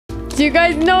Do you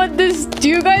guys know what this is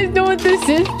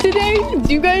today?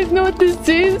 Do you guys know what this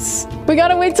is? We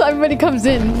gotta wait till everybody comes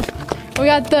in. We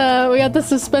got the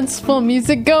suspenseful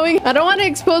music going. I don't want to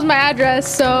expose my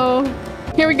address, so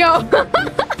here we go.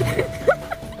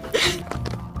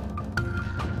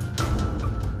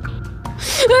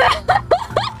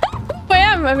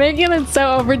 Am I making it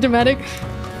so over dramatic?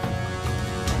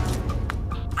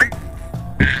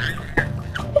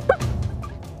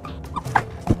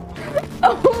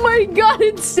 Oh my god,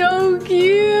 it's so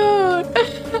cute!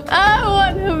 I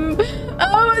want him.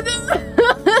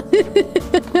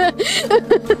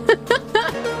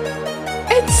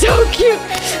 It's so cute!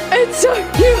 It's so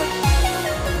cute!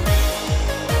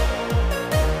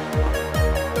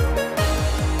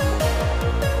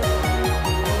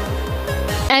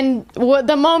 And what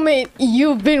the moment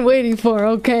you've been waiting for,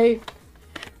 okay?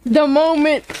 The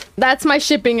moment. That's my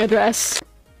shipping address.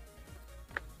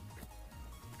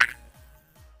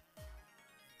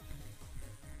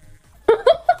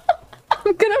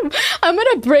 I'm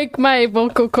gonna break my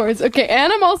vocal cords. Okay,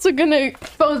 and I'm also gonna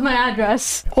expose my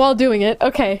address while doing it.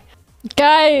 Okay.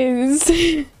 Guys,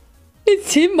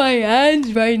 it's in my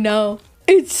hands right now.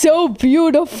 It's so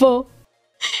beautiful.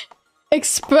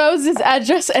 Exposes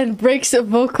address and breaks a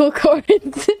vocal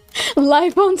cords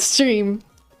live on stream.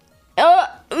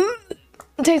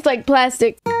 Tastes like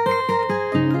plastic.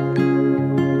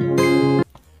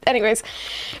 Anyways,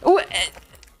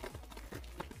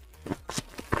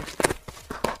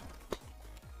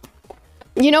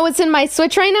 you know what's in my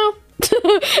Switch right now?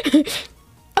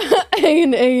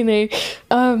 A&A,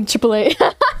 AAA.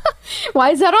 Why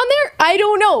is that on there? I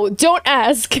don't know. Don't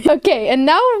ask. Okay, and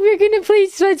now we're gonna play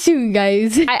Splatoon,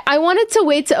 guys. I wanted to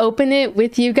wait to open it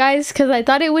with you guys because I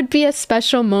thought it would be a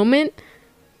special moment.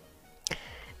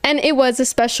 And it was a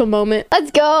special moment.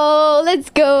 Let's go! Let's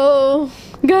go!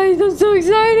 Guys, I'm so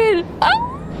excited! Ah!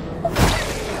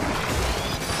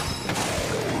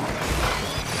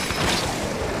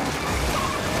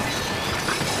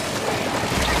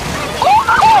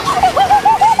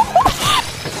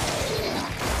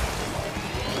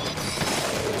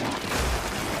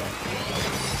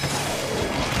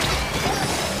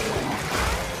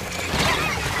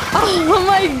 Oh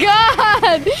my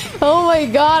god! Oh my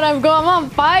god, I'm on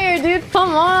fire, dude.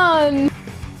 Come on.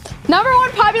 Number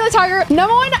 1 popular target.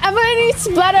 Number 1 ability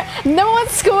splatter. Number 1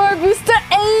 score booster.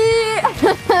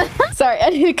 Sorry, I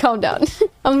need to calm down.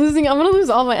 I'm gonna lose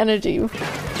all my energy.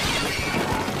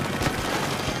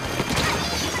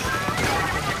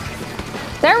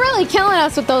 They're really killing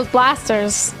us with those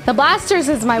blasters. The blasters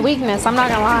is my weakness, I'm not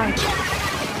gonna lie.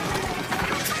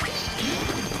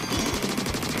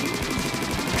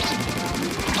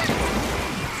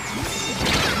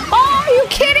 Are you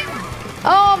kidding?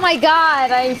 Oh my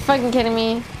god, are you fucking kidding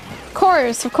me? Of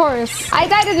course, of course. I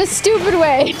died in a stupid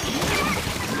way.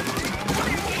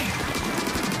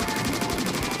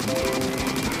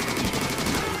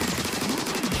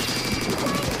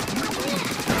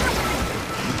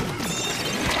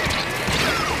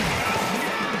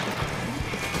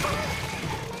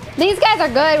 These guys are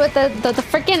good with the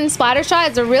freaking splatter shot.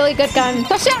 It's a really good gun.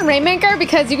 Especially on Rainmaker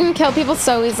because you can kill people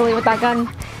so easily with that gun.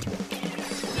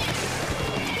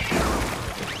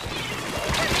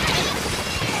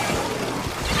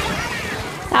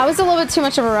 That was a little bit too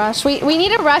much of a rush. We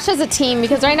need to rush as a team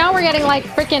because right now we're getting like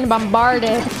freaking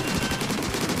bombarded.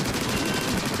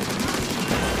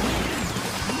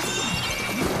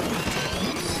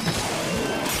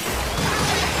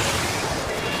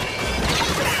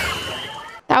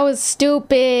 That was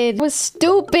stupid. That was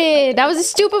stupid. That was a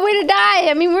stupid way to die.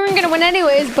 I mean, we weren't gonna win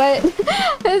anyways, but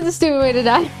it was a stupid way to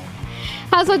die.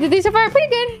 How's what did these so far? Pretty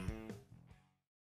good.